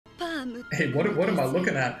Hey, what am I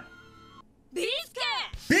looking at?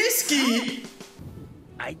 Biscuit!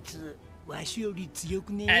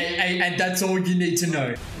 And that's all you need to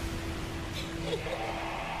know.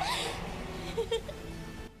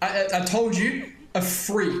 I told you, a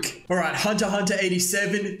freak. All right, Hunter x Hunter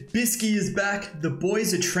 87, Bisky is back. The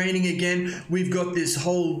boys are training again. We've got this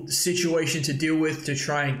whole situation to deal with to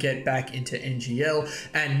try and get back into NGL.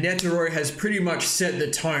 And Netero has pretty much set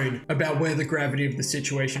the tone about where the gravity of the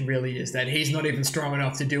situation really is, that he's not even strong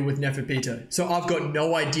enough to deal with Neferpito. So I've got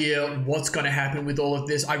no idea what's going to happen with all of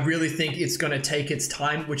this. I really think it's going to take its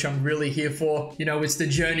time, which I'm really here for. You know, it's the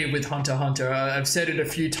journey with Hunter x Hunter. I've said it a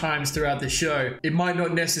few times throughout the show. It might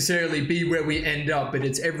not necessarily be where we end up, but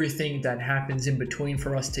it's everything that happens in between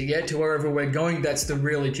for us to get to wherever we're going. That's the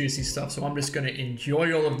really juicy stuff. So I'm just going to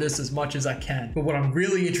enjoy all of this as much as I can. But what I'm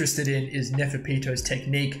really interested in is Neferpito's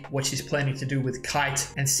technique, what she's planning to do with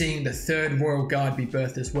Kite, and seeing the third royal guard be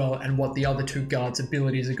birthed as well, and what the other two guards'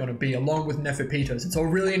 abilities are going to be along with Neferpito's. It's all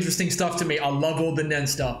really interesting stuff to me. I love all the Nen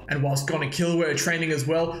stuff. And whilst Gonna Kill are training as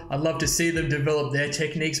well, I'd love to see them develop their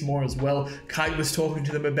techniques more as well. Kite was talking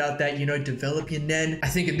to them about that, you know, develop your Nen. I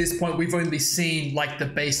think at this point we've only seen like the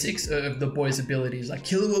basics of the boy's abilities. Like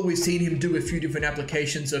Killua, we've seen him do a few different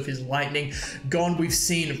applications of his lightning. Gon, we've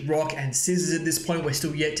seen rock and scissors at this point. We're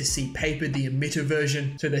still yet to see paper, the emitter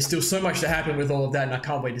version. So there's still so much to happen with all of that, and I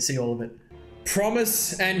can't wait to see all of it.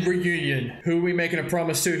 Promise and reunion. Who are we making a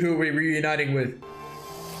promise to? Who are we reuniting with?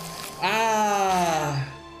 Ah!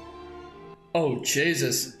 Oh,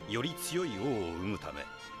 Jesus.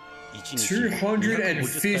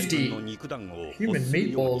 250 human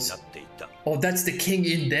meatballs. Oh, that's the king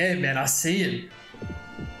in there, man. I see him.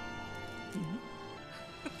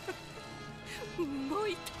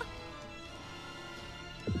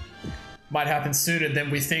 Might happen sooner than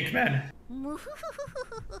we think, man.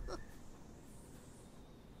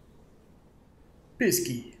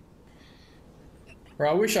 Bisky. Or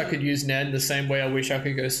I wish I could use Nen the same way I wish I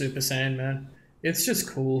could go Super Saiyan, man. It's just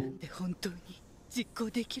cool.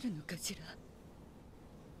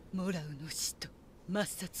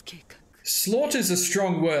 Slaughter's a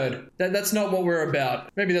strong word. That's not what we're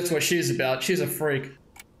about. Maybe that's what she's about. She's a freak.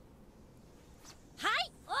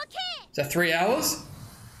 Is that 3 hours?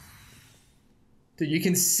 Dude, you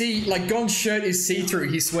can see, like, Gon's shirt is see-through.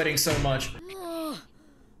 He's sweating so much.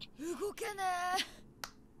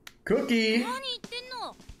 Cookie!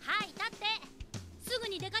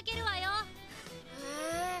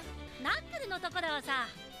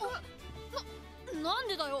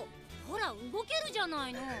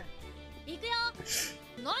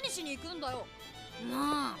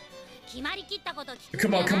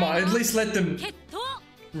 Come on, come on, at least let them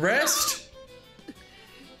rest.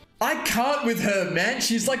 I can't with her, man.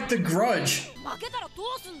 She's like the Grudge.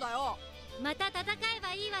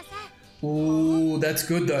 Ooh, that's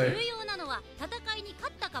good though.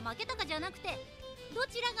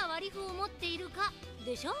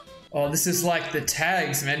 Oh, this is like the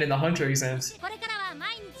tags, man, in the Hunter exams.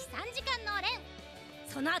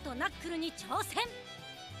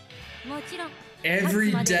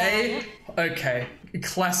 Every day? Okay.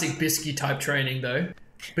 Classic Bisky type training though.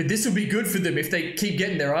 But this will be good for them if they keep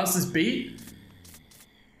getting their asses beat.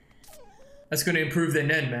 That's going to improve their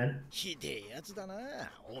Nen, man.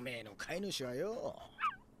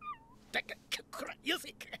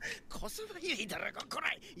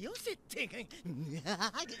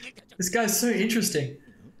 This guy's so interesting.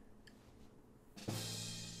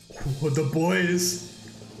 Oh, the boys.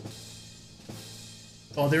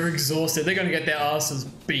 Oh, they're exhausted. They're going to get their asses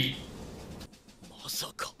beat.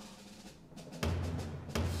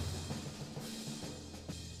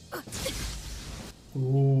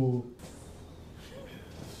 Ooh.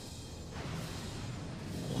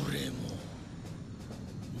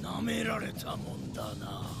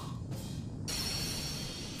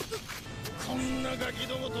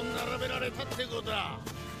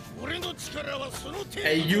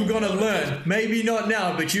 Hey, you gonna learn. Maybe not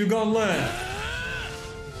now, but you gonna learn.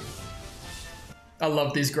 I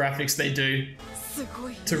love these graphics they do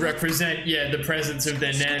to represent, yeah, the presence of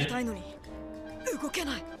their Nen.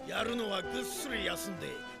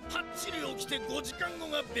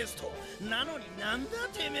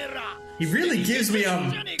 He really gives me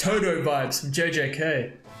Toto vibes from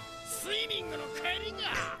JJK.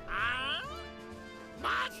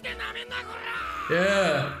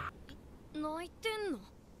 Yeah.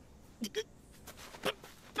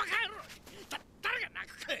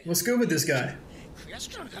 What's good with this guy?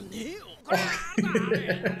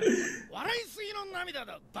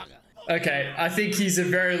 Okay, I think he's a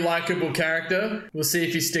very likable character. We'll see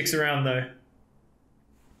if he sticks around though.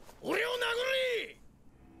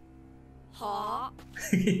 はあ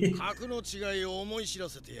格の違いを思い知ら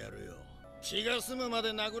せてやるよ。気が済むまで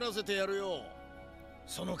殴らせてやるよ。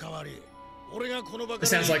その代わり俺がこの場から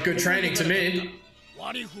Sounds like good training to me.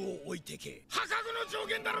 割り符を置いてけ。破格の条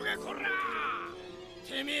件だろうがこら。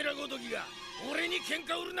てめえらごときが俺に喧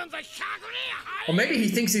嘩売るなんざ100年。 Or maybe he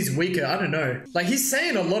thinks he's weaker, I don't know. Like, he's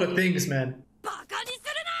saying a lot of things, man. バカにする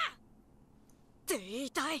なって言い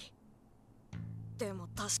たい。でも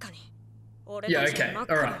確かに俺 Yeah, たち okay, の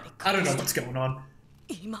alright. I don't know what's going on.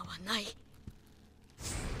 今はない。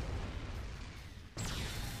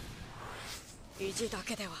意地だ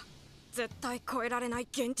けでは絶対超えられない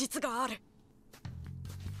現実がある。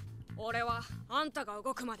俺はあんたが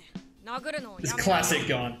動くまで殴るのをや This め classic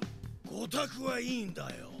gone. ごたくはいいんだ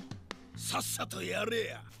よ。さっさとやれ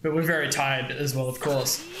や。 But we're very tired as well, of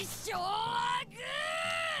course. 一生あぐ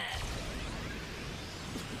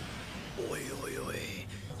おいおいおい、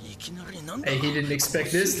いきなりなんだ。 Hey, he didn't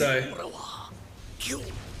expect this, though. 俺は今日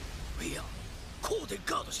いやこうで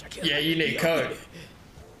ガードしなきゃ。 Yeah, you need code.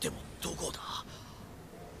 でもどこだ。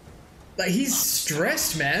 Like, he's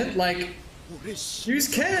stressed, man. Like, 俺 use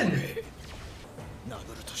Ken.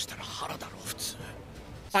 殴るとしたら腹だろ普通。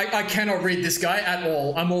 I cannot read this guy at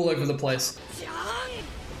all. I'm all over the place. じゃん。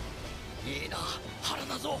いいな、腹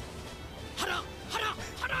だぞ。腹。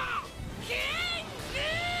キ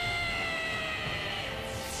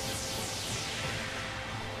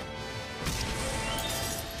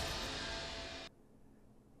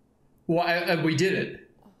ング Well, we did it.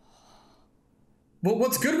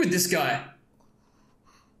 What's good with this guy?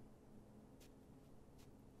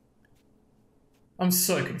 I'm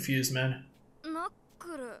so confused, man. ナッ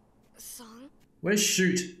クルさん Where's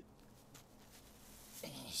Shoot?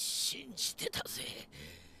 信じてたぜ。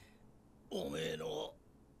おめえの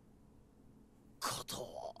こと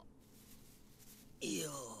を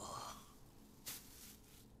よ。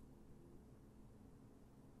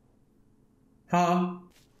 Huh?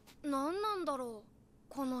 何なんだろう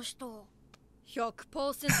この人。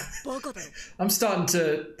100% バカだよ。 I'm starting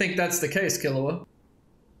to think that's the case, Killua.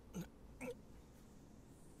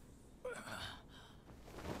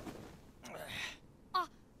 あ、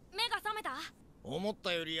目が覚めた？思っ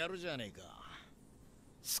たよりやるじゃねえか。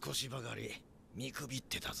少しばかり見くびっ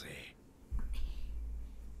てたぜ。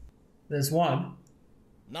 There's one.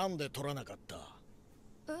 なんで取らなかった？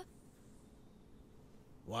え？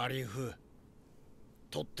割り符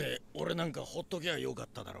取って俺なんかほっときゃよかっ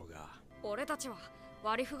ただろうが。俺たちは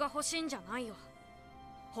割り符が欲しいんじゃないよ。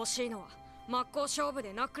欲しいのは真っ向勝負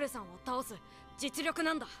でナックルさんを倒す実力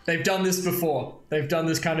なんだ。 They've done this before. They've done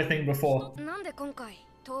this kind of thing before. なんで今回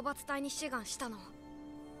討伐隊に志願したの？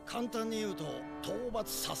簡単に言うと討伐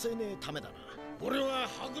させねえためだな。俺は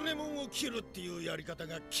はぐれもんを切るっていうやり方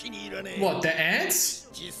が気に入らねえ。 What, the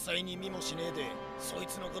ants? 実際に見もしねえでそい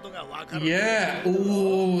つのことがわかる。 Yeah.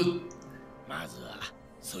 Ooh. まずは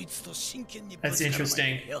そいつと真剣に That's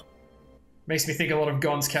interesting. Makes me think a lot of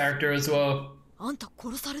Gon's character as well. あんた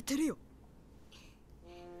殺されてるよ。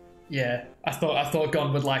 Yeah, I thought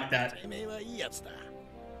Gon would like that. てめえはいいやつだ。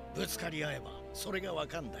ぶつかり合えばそれがわ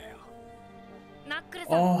かんだよ。ナックル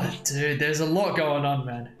さん。 Oh, dude, there's a lot going on,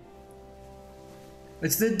 man.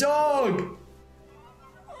 It's the dog!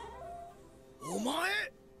 お前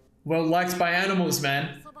Well liked by animals,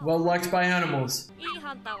 man. Well liked by animals. いい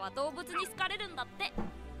ハンターは動物に好かれるんだって。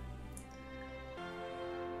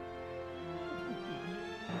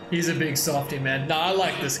 He's a big softy, man. Nah, I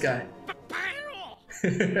like this guy.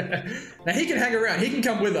 Now he can hang around. He can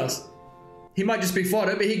come with us. He might just be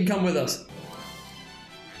fodder, but he can come with us.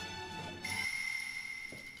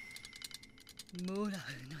 No,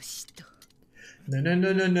 no,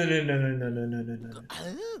 no, no, no, no, no, no, no, no, no, no, no.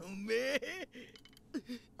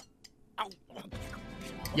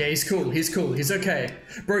 Yeah, he's cool. He's cool. He's okay.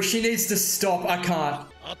 Bro, she needs to stop. I can't.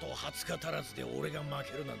 あと20日足らずで俺が負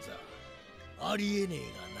けるなんざありえねえが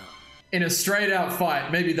な。 In a straight out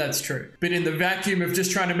fight, maybe that's true. But in the vacuum of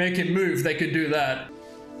just trying to make him move, they could do that.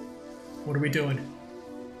 What are we doing?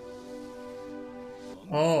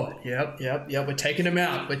 Oh, yep. We're taking him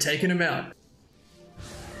out. We're taking him out.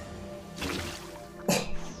 Oh.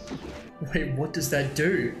 Wait, what does that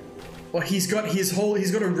do? Well, he's got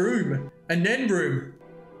a room. A Nen room.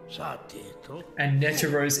 And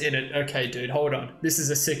Netaro's in it. Okay, dude, hold on. This is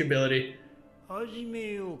a sick ability.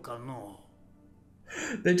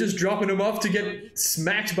 They're just dropping him off to get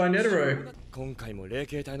smacked by Netero.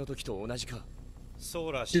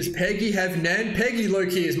 Does Peggy have Nen? Peggy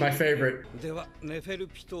low-key is my favorite.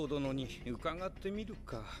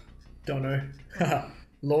 Don't know.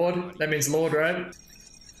 Lord? That means Lord, right?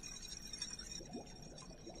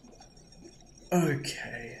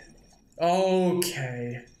 Okay.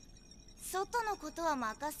 Okay. 外のことは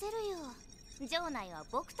任せるよ。城内は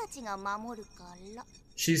僕たちが守るから。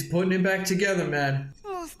She's putting it back together, man.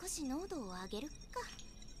 もう少し濃度を上げるか。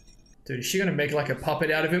 Dude, is she gonna make like a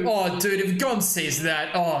puppet out of him? Oh, dude, if Gon sees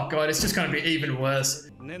that, oh god, it's just gonna be even worse.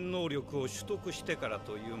 念能力を取得してから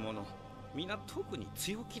というもの、皆特に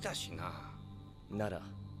強気だしな。なら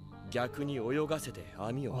逆に泳がせて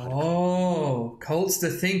網を張る。Oh, Colt's the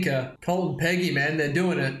thinker. Colt and Peggy, man, they're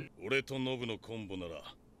doing it. 俺とノブのコンボなら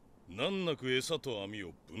難なく餌と網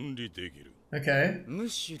を分離できる。Okay. む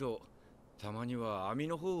しろたまには網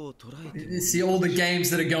の方を捉えて。 See all the games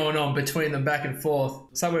that are going on between them back and forth.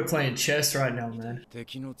 It's like we're playing chess right now, man.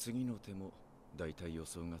 敵の次の手もだいたい予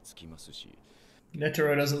想がつきますし。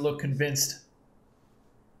Netero doesn't look convinced.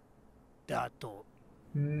 だと。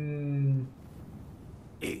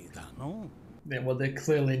映画の。 Yeah, well, they're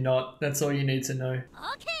clearly not. That's all you need to know.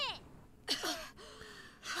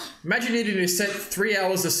 Imagine needing to set 3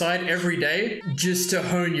 hours aside every day just to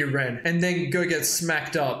hone your Ren and then go get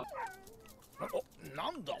smacked up.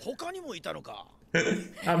 なんだ他にもいたのか。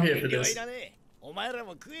 I'm here for this. お前ら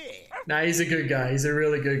も食え。 Nah, he's a good guy. He's a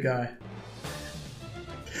really good guy.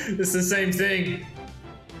 It's the same thing.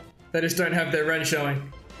 They just don't have their Ren showing.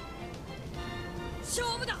 勝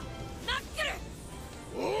負だナック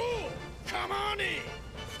ル。おお、カモネ。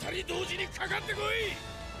二人同時にかかってこい。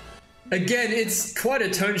 Again, it's quite a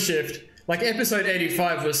tone shift. Like episode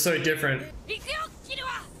 85 was so different. 行くよキル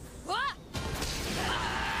は。わ。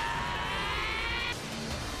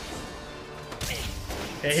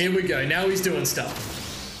Yeah, here we go. Now he's doing stuff.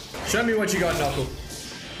 Show me what you got, Knuckle.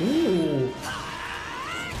 Ooh.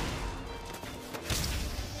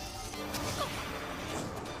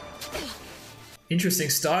 Interesting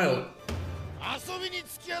style. 遊びに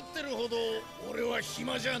付き合ってるほど俺は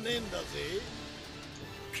暇じゃねえんだぜ。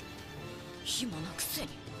暇なくせに。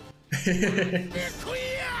来いや。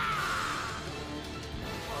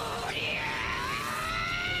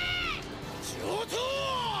上等。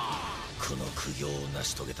この苦行を成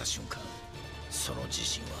し遂げた瞬間、その自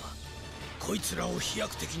信はこいつらを飛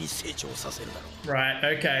躍的に成長させるだろう。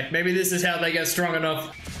 Right, okay. Maybe this is how they get strong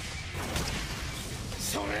enough.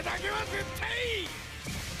 それだけは絶対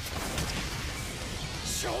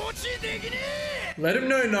承知できねえ。 Let him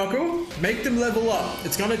know, Knuckle. Make them level up.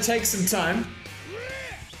 It's gonna take some time.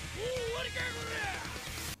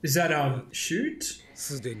 Is that, shoot?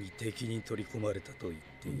 すでに敵に取り込まれたと言っ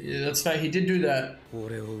ている。 Yeah, that's right. He did do that.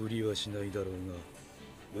 俺を売りはしないだろう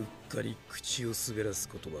が、うっかり口を滑らす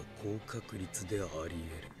ことは高確率であり得る。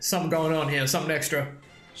 Something going on here. Something extra.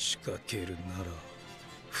 仕掛けるなら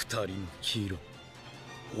二人のヒーロ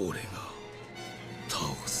ー、俺が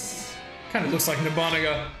倒す。 Kind of looks like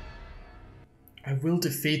Nabanaga. I will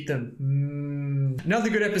defeat them. Another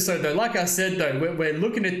good episode though. Like I said though, we're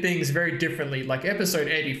looking at things very differently. Like episode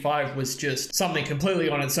 85 was just something completely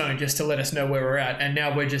on its own just to let us know where we're at. And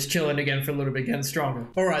now we're just chilling again for a little bit, getting stronger.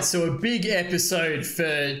 Alright, so a big episode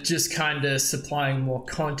for just kind of supplying more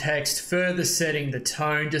context, further setting the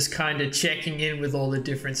tone, just kind of checking in with all the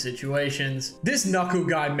different situations. This Knuckle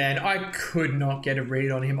guy, man, I could not get a read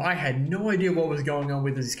on him. I had no idea what was going on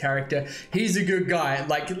with his character. He's a good guy.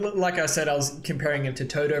 Like I said, I was comparing him to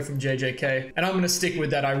Toto from JJK, and I'm gonna stick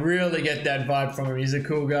with that. I really get that vibe from him. He's a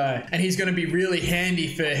cool guy, and he's gonna be really handy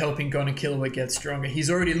for helping KNUCKLE get stronger. He's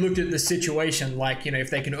already looked at the situation, like, you know, if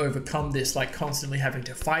they can overcome this, like constantly having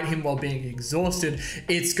to fight him while being exhausted,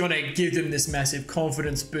 it's gonna give them this massive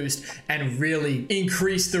confidence boost and really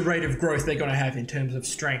increase the rate of growth they're gonna have in terms of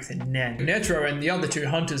strength and Nen. Netero and the other two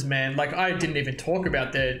hunters, man, like I didn't even talk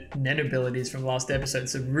about their Nen abilities from last episode.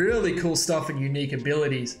 Some really cool stuff and unique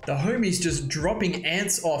abilities. The homies just dropping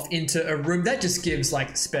ants off into a room, that just gives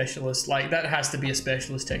like specialist, like that has to be a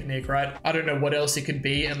specialist technique, right? I don't know what else it could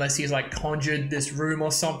be unless he's like conjured this room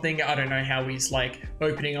or something. I don't know how he's like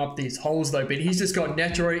opening up these holes though, but he's just got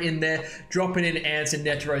Netero in there dropping in ants and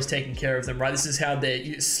Netero's taking care of them, right? This is how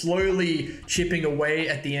they're slowly chipping away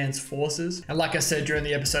at the ants' forces. And like I said during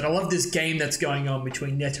the episode, I love this game that's going on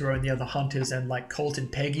between Netero and the other hunters and like Colt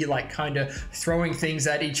and Peggy, like kind of throwing things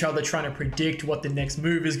at each other, trying to predict what the next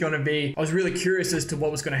move is going to be. I was really curious as to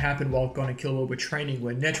what was going to happen while KNUCKLE were training.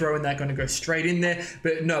 Were Netero and that going to go straight in there?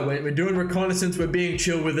 But no, we're doing reconnaissance, we're being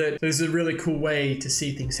chill with it. This is a really cool way to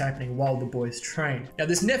see things happening while the boys train. Now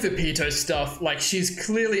this Neferpito stuff, like she's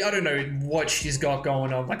clearly, I don't know what she's got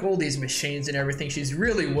going on, like all these machines and everything. She's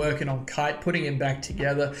really working on Kite, putting him back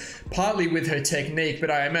together, partly with her technique,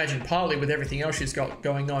 but I imagine partly with everything else she's got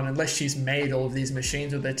going on, unless she's made all of these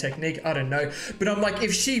machines with her technique, I don't know. But I'm like,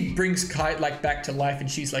 if she brings Kite like back to life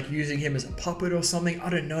and she's like using him as a puppet or something, I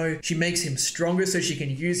don't know. She makes him stronger stronger so she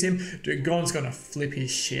can use him, dude, Gon's gonna flip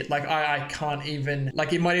his shit. Like, I can't even,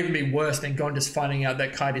 like, it might even be worse than Gon just finding out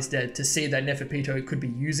that Kite is dead. To see that Neferpito could be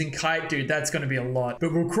using Kite, dude, that's gonna be a lot.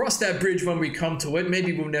 But we'll cross that bridge when we come to it.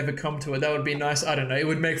 Maybe we'll never come to it. That would be nice. I don't know. It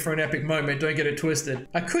would make for an epic moment. Don't get it twisted.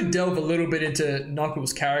 I could delve a little bit into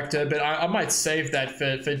Knuckles' character, but I might save that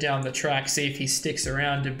for down the track, see if he sticks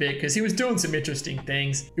around a bit, because he was doing some interesting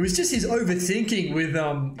things. It was just his overthinking with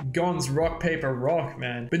Gon's rock, paper, rock,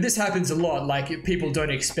 man. But this happens a lot. Like, people don't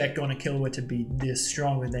expect Gon and Killua to be this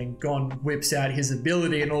strong, and then Gon whips out his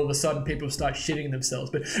ability, and all of a sudden people start shitting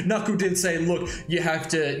themselves. But Knuckle did say, look, you have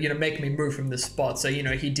to, you know, make me move from this spot. So, you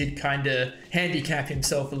know, he did kind of handicap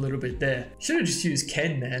himself a little bit there. Should have just used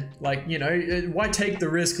Ken, man. Like, you know, why take the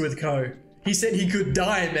risk with Ko? He said he could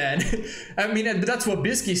die, man. I mean, but that's what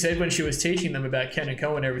Bisky said when she was teaching them about Ken and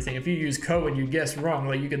Ko and everything. If you use Ko and you guess wrong,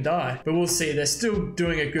 like, you could die. But we'll see. They're still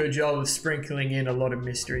doing a good job of sprinkling in a lot of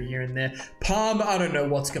mystery here and there. Palm, I don't know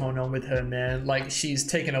what's going on with her, man. Like, she's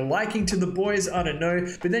taken a liking to the boys, I don't know.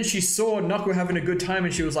 But then she saw Knuckle having a good time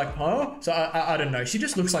and she was like, huh? So I don't know. She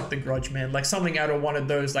just looks like the Grudge, man. Like something out of one of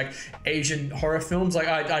those, like, Asian horror films. Like,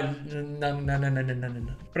 no.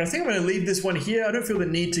 But I think I'm going to leave this one here. I don't feel the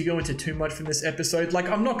need to go into too much from this episode. Like,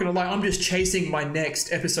 I'm not gonna lie, I'm just chasing my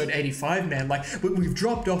next episode 85, man. Like, we've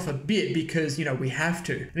dropped off a bit because, you know, we have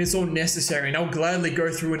to, and it's all necessary, and I'll gladly go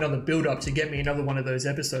through another build up to get me another one of those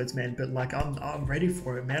episodes, man. But like, I'm ready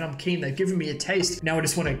for it, man. I'm keen. They've given me a taste. Now I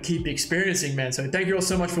just want to keep experiencing, man. So thank you all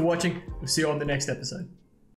so much for watching. We'll see you on the next episode.